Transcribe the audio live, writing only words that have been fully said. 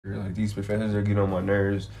Like, these professors are getting on my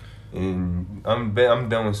nerves, and I'm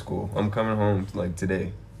done with school. I'm coming home like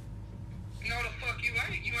today. No, the fuck you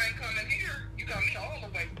ain't. You ain't coming here. You got me all the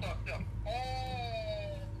way fucked up.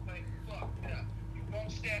 All the way fucked up. You won't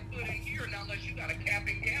step foot in here not unless you got a cap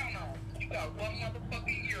and gown on. You got one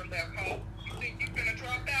motherfucking year left, ho. You think you finna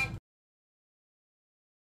drop out?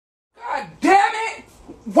 God damn it!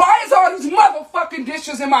 Why is all these motherfucking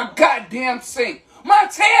dishes in my goddamn sink?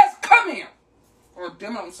 Montez, come here! Oh,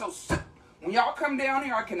 damn it, I'm so sick. When y'all come down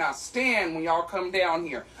here, I cannot stand when y'all come down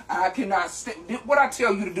here. I cannot stand. What I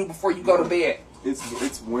tell you to do before you go to bed?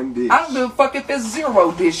 It's one dish. I don't give a fuck if it's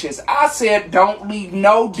 0 dishes. I said don't leave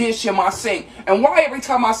no dish in my sink. And why every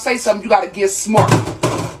time I say something, you gotta get smart?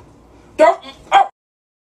 Don't. Oh.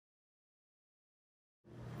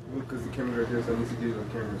 Look, because the camera right there, so I need to get it on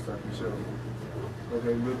camera so I can show you.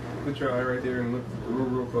 Okay, look, put your eye right there and look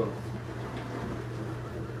real close.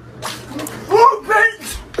 Oh,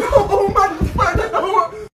 bitch! Oh, my fucking.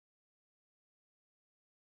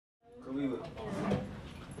 Kalila.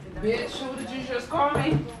 Bitch, who did you just call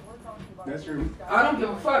me? That's your... I don't give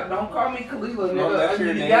a fuck. Don't call me Kalila, nigga. No, that's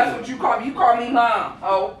your name. That's what you call me. You call me mom.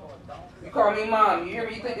 Oh. You call me mom. You hear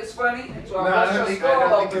me? You think it's funny? So I bust your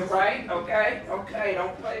skull open, right? Okay? Okay,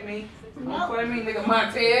 don't play me. Don't play me, nigga.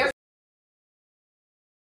 Montez.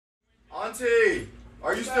 Auntie,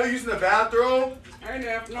 are you still using the bathroom? I ain't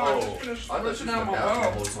have no. Oh, I just finished I thought you pushing used out the my bathroom the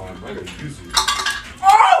ball. whole time. I gotta use it.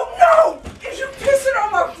 Oh no! Is you pissing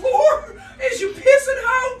on my floor? Is you pissing,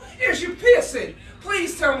 hoe? Is you pissing?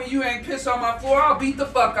 Please tell me you ain't pissed on my floor. I'll beat the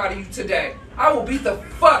fuck out of you today. I will beat the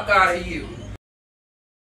fuck out of you.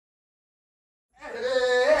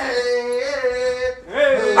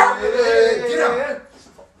 Hey, get out.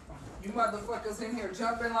 You motherfuckers in here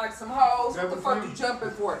jumping like some hoes. What the fuck you jumping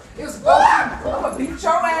for? It's voting. I'm gonna beat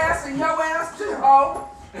your ass and your ass too, hoe.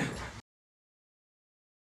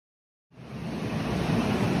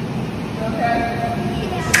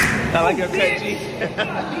 I like your KG.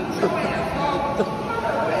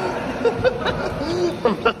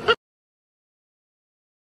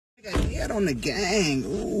 I got head on the gang.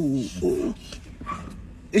 Ooh.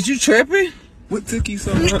 Is you tripping? What took you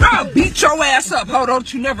so long? I'll beat your ass up. Hold on,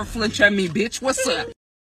 you never flinch at me, bitch. What's up?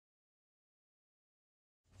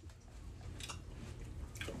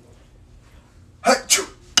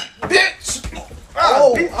 Bitch!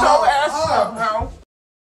 I'll beat your ass up, ho.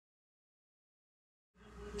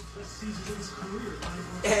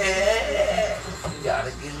 Yeah. You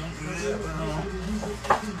gotta get in the crib,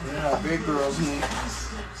 yeah, big girls need.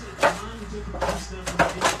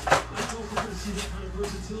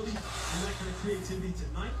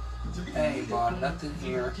 Ain't bought nothing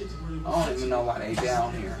here. I don't even know why they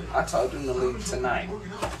down here. I told them to leave tonight.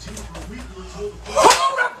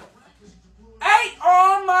 Hold up! Ain't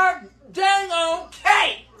on my dang on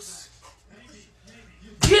cakes!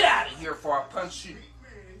 Get out of here before I punch you.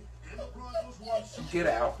 Get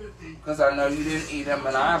out. Because I know you didn't eat them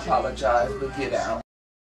and I apologize, but get out.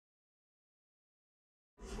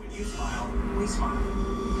 When you smile, we smile.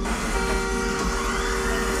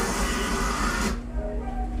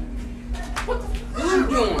 What you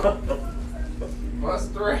doing? What's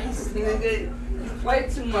the race, nigga? You play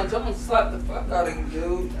too much. I'm gonna slap the fuck out of you,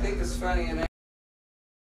 dude. Think it's funny and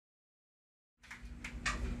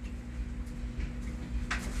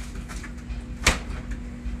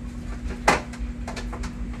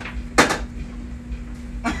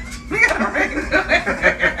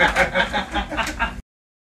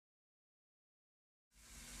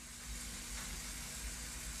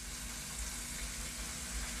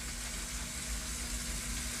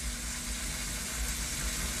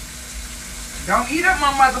don't eat up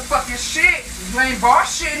my motherfucking shit. You ain't bought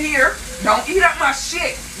shit here. Don't eat up my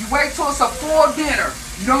shit. You wait till it's a full dinner.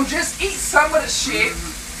 You don't just eat some of the shit.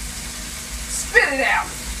 Spit it out.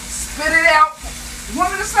 Spit it out. You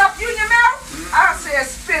want me to slap you in your mouth? I said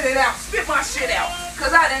spit it out. Spit my shit out.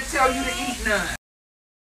 Because I didn't tell you to eat none.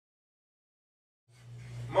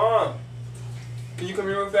 Mom, can you come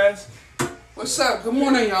here real fast? What's up? Good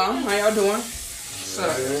morning, y'all. How y'all doing? What's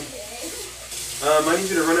up? I need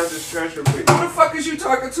you to run out this trash real quick. Who the fuck is you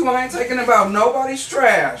talking to? I ain't taking about nobody's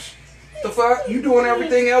trash. The fuck? You doing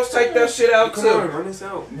everything else? Take that shit out too. Come on, run this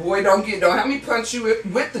out. Boy, don't have me punch you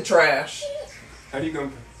with the trash. How do you go?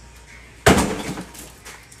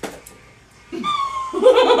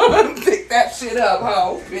 Pick that shit up,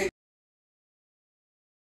 ho.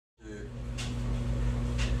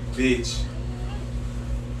 Bitch.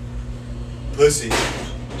 Pussy.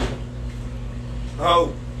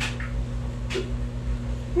 Oh.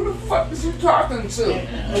 Who the fuck is you talking to?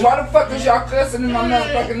 And why the fuck is y'all cussing in my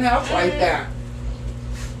motherfucking house like that?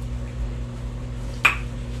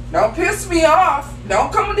 Don't piss me off.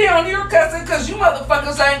 Don't come down here cussing because you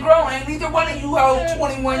motherfuckers ain't grown. Ain't neither one of you hoes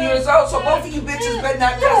 21 years old. So both of you bitches better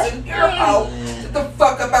not cuss in here, hoe. Get the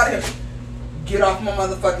fuck up out of here. Get off my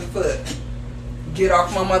motherfucking foot. Get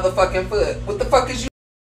off my motherfucking foot. What the fuck is you?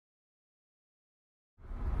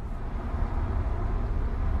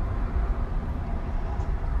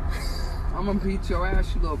 I'm gonna beat your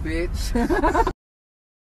ass, you little bitch.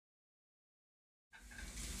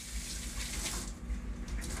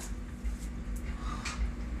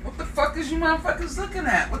 What the fuck is you motherfuckers looking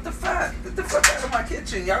at? What the fuck? Get the fuck out of my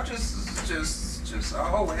kitchen. Y'all just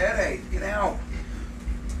oh, headache. Get out.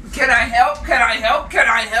 Can I help? Can I help? Can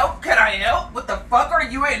I help? Can I help? What the fuck are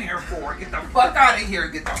you in here for? Get the fuck out of here.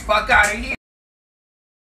 Get the fuck out of here.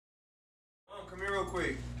 Mom, come here real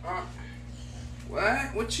quick.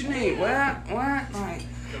 What? What you need? What? Like,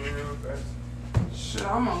 Come here real fast. shit,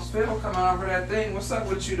 I'm on spittle coming over that thing. What's up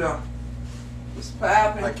with you though? What's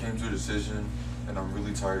poppin'? I came to a decision, and I'm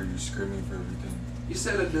really tired of you screaming for everything. You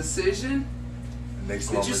said a decision? Next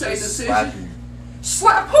Did you say decision? slap you.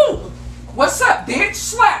 Slap who? What's up, bitch?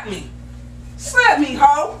 Slap me. Slap me,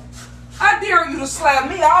 hoe. I dare you to slap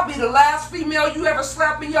me. I'll be the last female you ever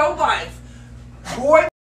slap in your life. Boy.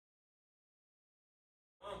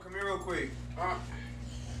 Mom, come here real quick.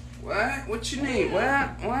 What? What you need? What?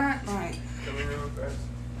 Like, Come here real fast.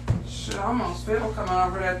 shit, I'm on spittle coming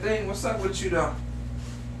over that thing. What's up with you though?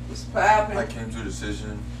 What's poppin'? I came to a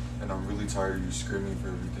decision, and I'm really tired of you screaming for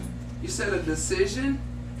everything. You said a decision?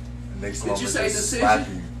 Next Did you say decision? slap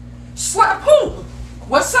you. Slap who?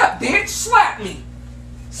 What's up, bitch? Slap me.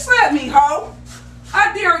 Slap me, hoe.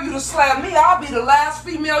 I dare you to slap me. I'll be the last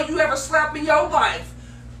female you ever slap in your life.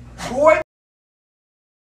 Boy.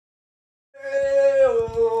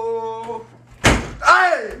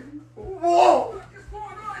 Hey! Whoa! What is going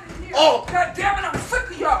on in here? Oh. God damn it, I'm sick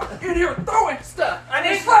of y'all in here throwing stuff. I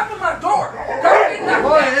ain't slapping my door. Don't get nothing.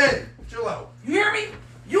 Go ahead. Chill out. You hear me?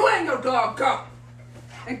 You ain't no dog, go.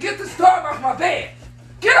 And get this dog off my bed.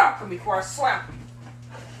 Get off of me before I slap him.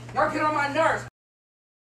 Y'all get on my nerves.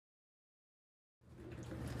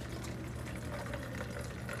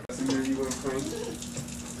 So you gonna clean?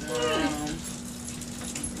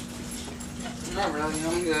 Not really,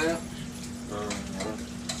 I'm good.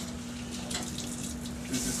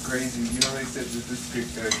 This is crazy. You know they said that this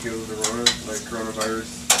could kill the Rona, like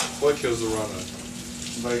coronavirus. What kills the Rona?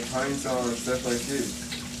 Like pine saw and stuff like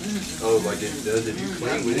this. Oh, like it does if you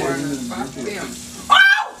clean with it? Fuck them.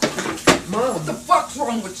 Oh! Mom, What the fuck's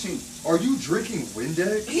wrong with you? are you drinking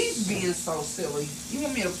Windex? He's being so silly. You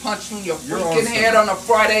want me to punch you in your You're freaking awesome. head on a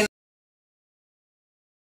Friday night?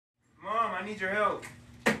 Mom, I need your help.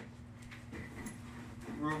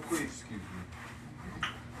 Real quick. Excuse me.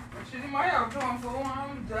 What shit am I out doing, fool?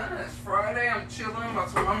 I'm done. It's Friday. I'm chilling. I'm about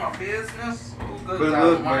to run my business. Oh, good But God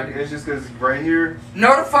look, Almighty. it's just because right here.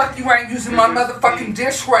 No, the fuck you ain't using my motherfucking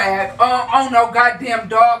dish rag on no goddamn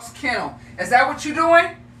dog's kennel. Is that what you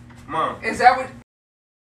doing? Mom. Is that what?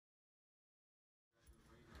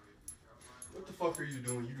 What the fuck are you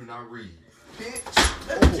doing? You do not read. Bitch,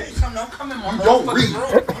 let me tell you something. Don't come in my You don't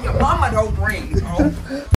motherfucking room. Your mama don't read.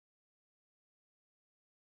 Oh.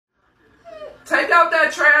 Take out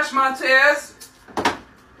that trash, Montez.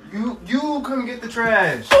 You come get the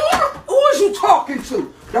trash. Who is you talking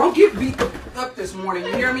to? Don't get beat up this morning,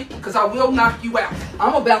 you hear me? Because I will knock you out.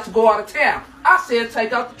 I'm about to go out of town. I said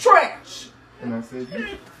take out the trash. And I said,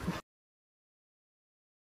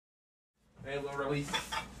 Hey, little release.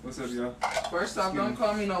 what's up, y'all? First off, don't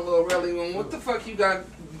call me no little relly one. What the fuck you got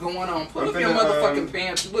going on? Put I'm up your finna, motherfucking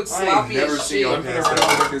pants. You look I ain't sloppy never as seen shit. your I'm gonna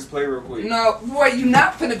run over this play real quick. No, boy, you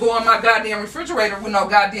not finna go in my goddamn refrigerator with no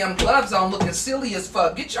goddamn gloves on looking silly as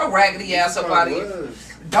fuck. Get your raggedy ass up out of here.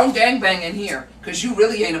 Don't gangbang in here, because you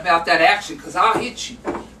really ain't about that action, because I'll hit you.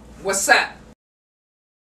 What's up?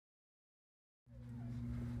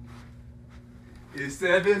 It's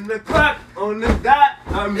 7 o'clock on the dot.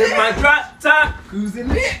 I'm in my drop top,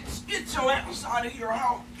 cruising it. Bitch, get your ass out of here,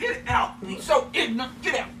 hoe. Get it out. You so ignorant.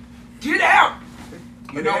 Get out. Get out.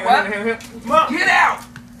 You know what? Mom. Get out.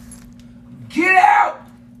 Get out.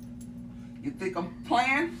 You think I'm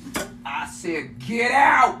playing? I said get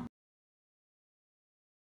out.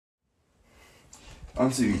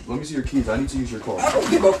 Auntie, let me see your keys. I need to use your car. I don't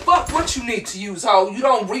give a fuck what you need to use, hoe. You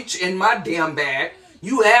don't reach in my damn bag.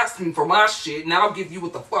 You asked me for my shit, and I'll give you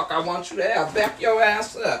what the fuck I want you to have. Back your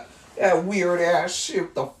ass up. That weird ass shit.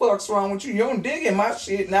 What the fuck's wrong with you? You don't dig in my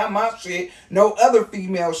shit, not my shit. No other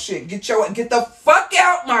female shit. Get the fuck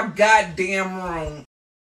out my goddamn room.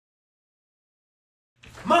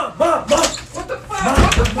 Mom. What the fuck?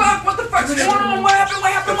 What the fuck? What the fuck's going on? What happened?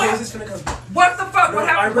 What happened? What happened? What the fuck? What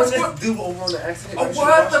happened? What's going on? Dude over on the accident. Oh,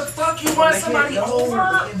 what the fuck? You run somebody over?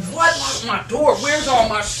 What? Lock my door. Where's all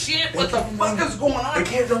my shit? What the fuck is going on?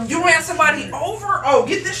 You ran somebody over? Oh,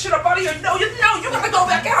 get this shit up out of here. No, you gotta go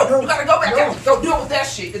back out. You gotta go back out. Go deal with that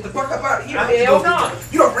shit. Get the fuck up out of here. Hell no.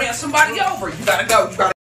 You done ran somebody over. You gotta go. You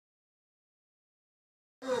gotta.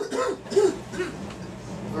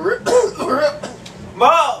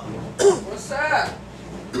 Mom! What's up?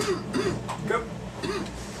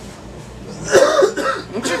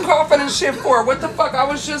 What you coughing and shit for? What the fuck? I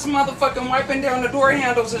was just motherfucking wiping down the door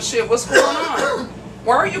handles and shit. What's going on?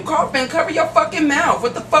 Why are you coughing? Cover your fucking mouth.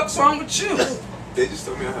 What the fuck's wrong with you? They just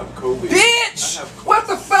told me I have COVID. Bitch! What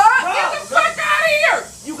the fuck? Get the fuck out of here!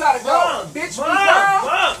 You gotta go. Bitch, you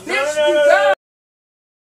gone. Bitch, you gone.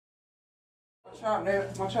 Watch out,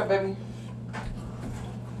 man. Watch out, baby.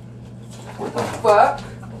 What the fuck?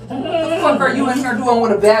 What the fuck are you in here doing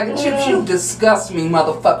with a bag of chips? You disgust me,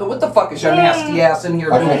 motherfucker. What the fuck is your nasty ass in here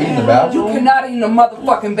doing? I can't eat in the bathroom? You cannot eat in the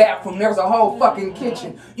motherfucking bathroom. There's a whole fucking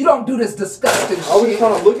kitchen. You don't do this disgusting shit. I was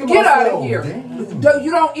trying to look at Get out myself. of here. Damn.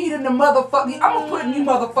 You don't eat in the motherfucking... I'm putting you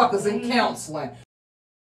motherfuckers in counseling.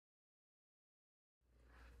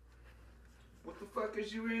 What the fuck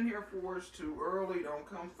is you in here for? It's too early. Don't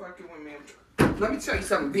come fucking with me. Let me tell you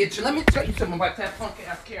something, bitch. Let me tell you something about that punk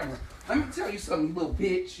ass camera. Let me tell you something, you little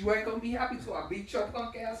bitch. You ain't gonna be happy till I beat your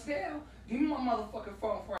punk ass down. Give me my motherfucking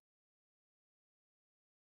phone for.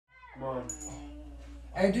 Mom.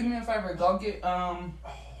 Hey, do me a favor. Go get the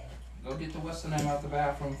what's the name out the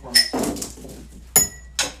bathroom for me.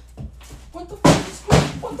 What the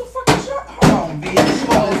fuck is your? Hold on, bitch.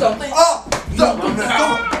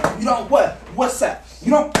 You don't what? What's that?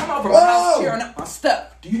 You don't come over my house tearing up my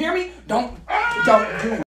stuff. Do you hear me? Don't do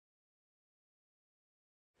it.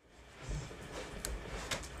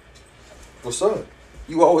 What's up?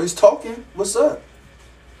 You always talking? What's up?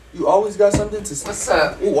 You always got something to say. What's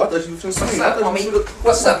up? Oh, I thought you was What's saying. up, homie?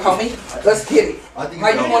 What's up, homie? Let's get it. How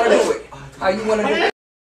you wanna do it? How you wanna do it?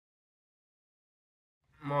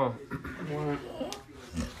 Mom.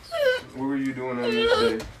 What were you doing on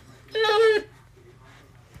this day?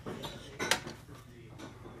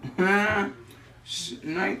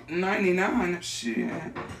 99, shit.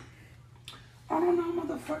 I don't know,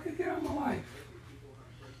 motherfucker. Get out of my life.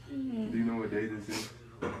 Do you know what day this is?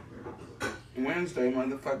 Wednesday,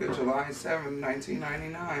 motherfucker. July 7th,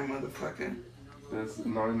 1999, motherfucker. That's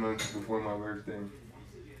 9 months before my birthday.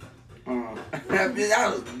 I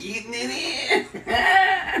was getting it in.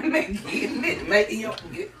 Getting it. Making up.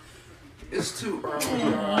 It's too early,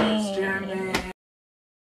 guys. Damn it.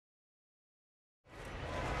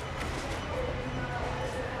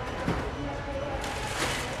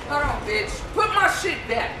 Hold on, bitch. Put my shit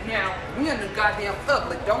back now. We in the goddamn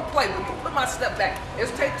public. Don't play with me. Put my stuff back.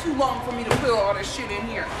 It's take too long for me to put all this shit in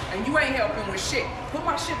here. And you ain't helping with shit. Put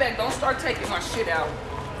my shit back. Don't start taking my shit out.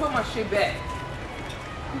 Put my shit back.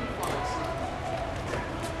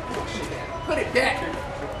 Put it back.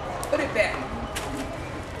 Put it back.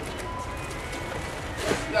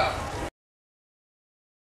 Let's go.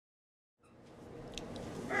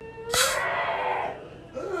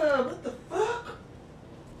 What the fuck?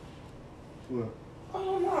 What? I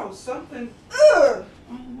don't know. Something. I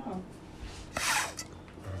don't know.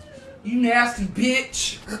 You nasty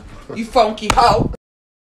bitch. You funky hoe.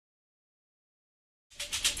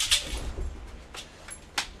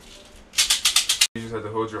 You just have to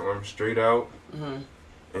hold your arm straight out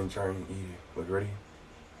and try and eat it. Look, ready?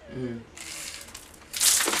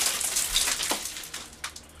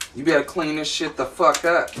 You better clean this shit the fuck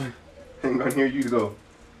up. Hang on, here you go.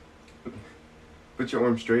 Put your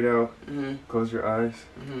arm straight out. Close your eyes.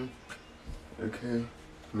 Okay.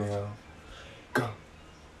 Now, go.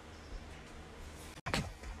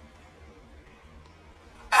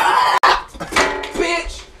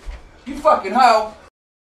 Bitch! You fucking hoe.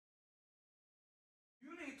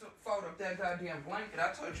 You need to fold up that goddamn blanket.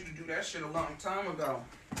 I told you to do that shit a long time ago.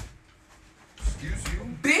 Excuse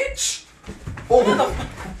you? Bitch! Oh,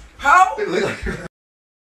 How? it look like you're...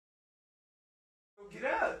 Get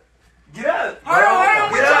up! Get up! Hold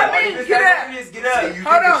on, what y'all mean? Get up! Get up!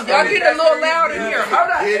 Hold on, y'all get a little loud in here. Hold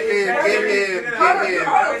on. Get in. Hold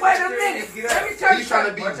on, wait a minute. Let me tell you He's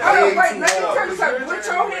trying to something. be Hold on, way wait, too let me tell hard. you something. Put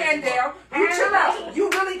your hand down. You chill out. You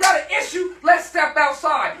really got an issue? Let's step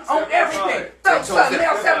outside on everything. Throw something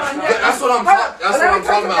else at my neck. That's what I'm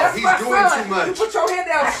talking about. He's doing too much. You put your hand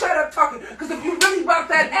down. Shut up talking. Because if you really want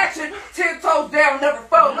that action, 10 toes down, never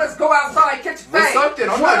fold. Let's go outside, catch your What's fade. up then?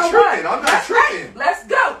 I'm not tripping. I'm not tripping. Let's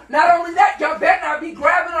go. Not only that, y'all better not be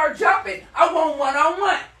grabbing or jumping. I want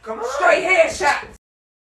one-on-one. Come on. Straight headshots.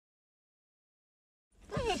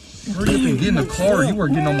 car. You were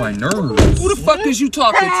getting on my nerves. Who the fuck is you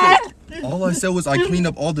talking to? All I said was I cleaned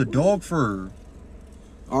up all the dog fur.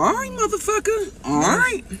 Alright, motherfucker.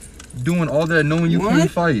 Alright. Doing all that knowing you can't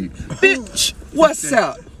fight. Bitch, what's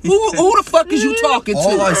up? Who the fuck is you talking to?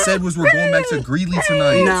 All I said was we're going back to Greeley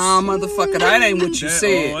tonight. Nah, motherfucker, that ain't what you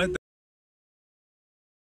said.